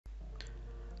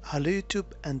Hello YouTube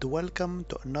and welcome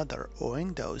to another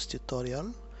Windows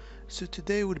tutorial. So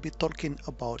today we'll be talking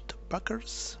about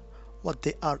packers, what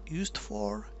they are used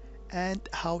for and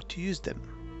how to use them.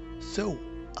 So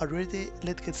already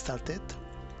let's get started.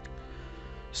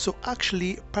 So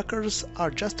actually packers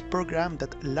are just a program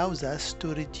that allows us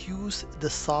to reduce the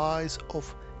size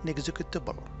of an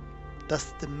executable.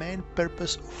 That's the main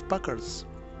purpose of packers.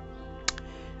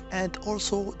 And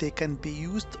also they can be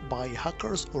used by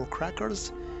hackers or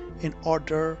crackers in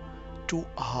order to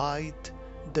hide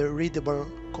the readable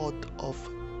code of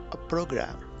a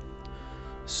program.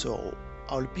 So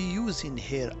I'll be using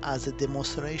here as a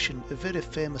demonstration a very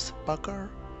famous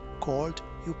packer called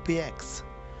UPX.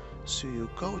 So you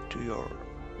go to your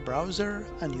browser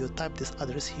and you type this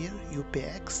address here,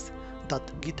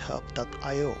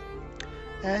 upx.github.io,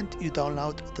 and you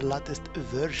download the latest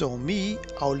version. So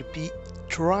I'll be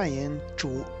trying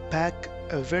to pack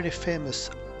a very famous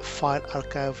file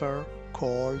archiver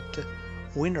called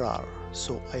winrar.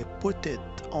 So I put it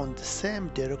on the same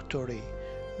directory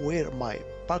where my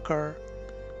packer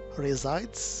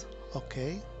resides.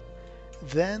 Okay,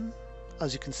 then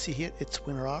as you can see here it's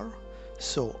winrar.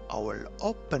 So I will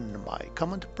open my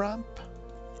command prompt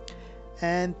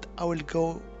and I will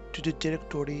go to the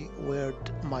directory where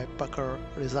my packer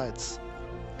resides.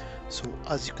 So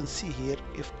as you can see here,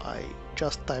 if I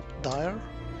just type dir,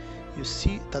 you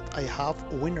see that I have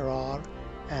winrar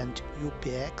and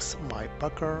upx, my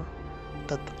packer,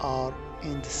 that are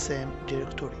in the same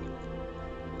directory.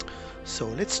 So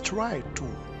let's try to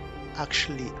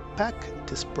actually pack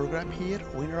this program here,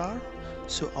 winrar.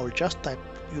 So I'll just type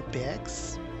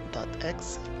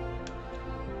upx.exe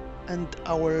and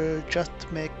I will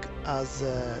just make as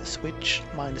a switch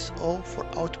 -o for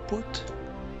output,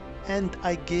 and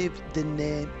I gave the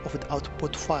name of the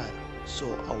output file.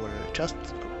 So I will just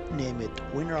name it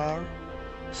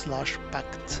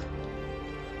winrar/packed.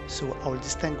 So I will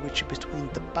distinguish between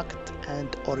the packed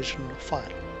and original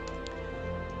file.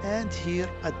 And here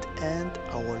at the end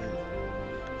I will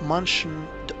mention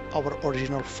our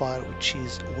original file, which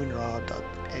is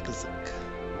winrar.exe.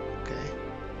 Okay,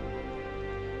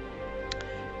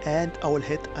 and I will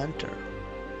hit enter.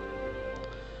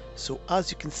 So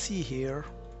as you can see here,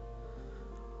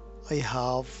 I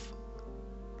have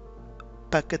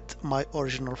packed my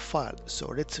original file.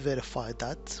 So let's verify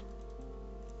that.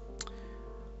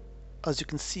 As you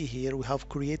can see here, we have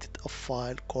created a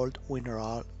file called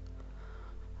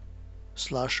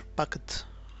winrar/packed.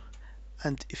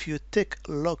 And if you take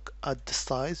a look at the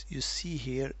size, you see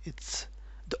here it's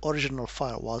the original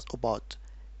file was about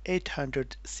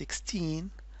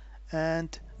 816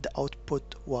 and the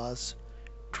output was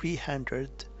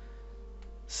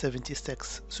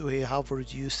 376. So we have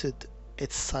reduced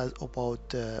its size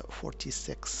about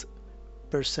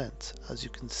 46%, as you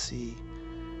can see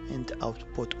in the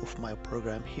output of my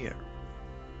program here.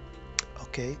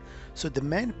 Okay, so the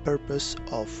main purpose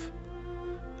of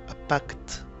a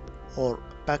packed or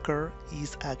packer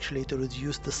is actually to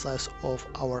reduce the size of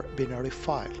our binary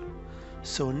file.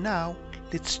 So now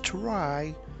let's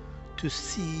try to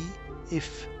see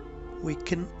if we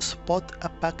can spot a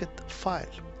packed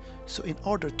file. So in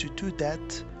order to do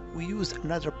that, we use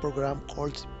another program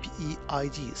called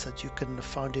PEID, so that you can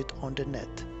find it on the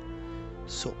net.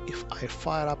 So if I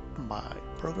fire up my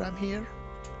program here,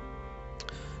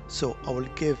 so I will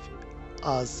give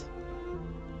as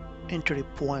entry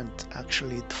point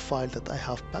actually the file that I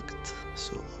have packed.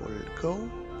 So I will go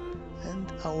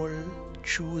and I will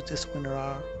choose this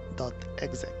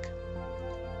winrar.exe.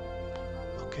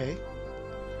 Okay,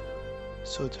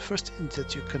 so the first thing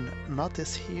that you can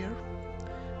notice here,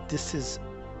 this is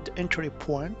the entry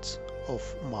point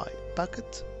of my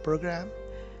packet program,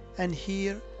 and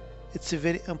here it's a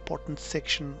very important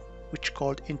section which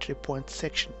called entry point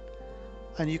section,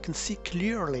 and you can see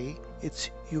clearly it's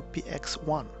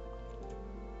UPX1.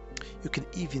 You can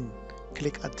even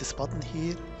click at this button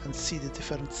here and see the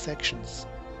different sections.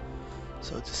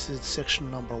 So this is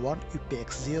section number 1,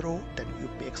 UPX0, then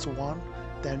UPX1,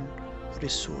 then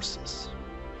resources.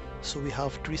 So we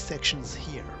have 3 sections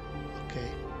here.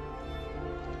 Okay,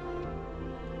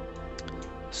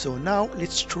 so now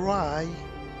let's try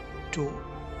to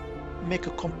make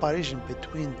a comparison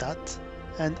between that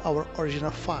and our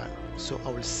original file. So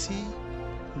I will see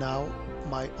now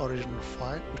my original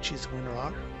file, which is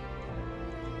winrar.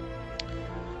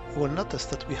 You will notice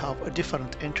that we have a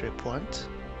different entry point,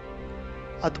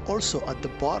 and also at the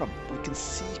bottom we can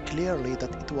see clearly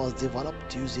that it was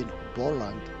developed using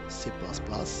Borland C++,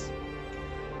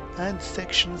 and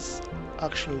sections,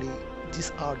 actually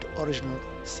these are the original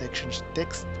sections,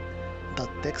 text,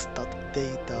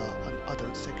 data, and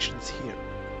other sections here.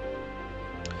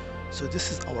 So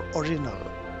this is our original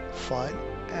file,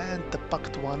 and the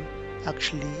packed one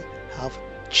actually have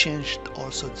changed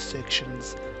also the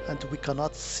sections, and we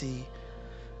cannot see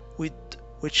with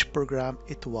which program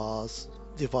it was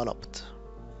developed.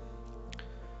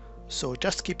 So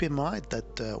just keep in mind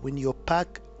that when you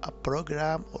pack a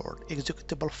program or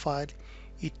executable file,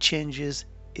 it changes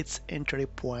its entry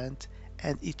point,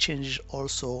 and it changes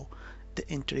also the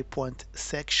entry point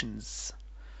sections.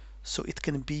 So it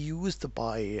can be used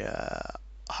by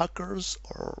hackers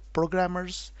or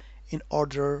programmers in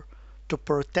order to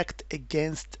protect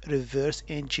against reverse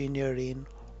engineering,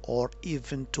 or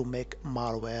even to make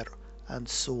malware and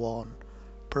so on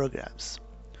programs.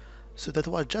 So that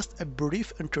was just a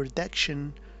brief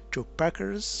introduction to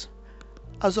packers.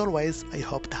 As always, I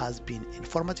hope it has been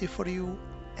informative for you,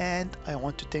 and I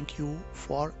want to thank you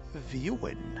for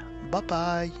viewing. Bye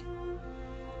bye.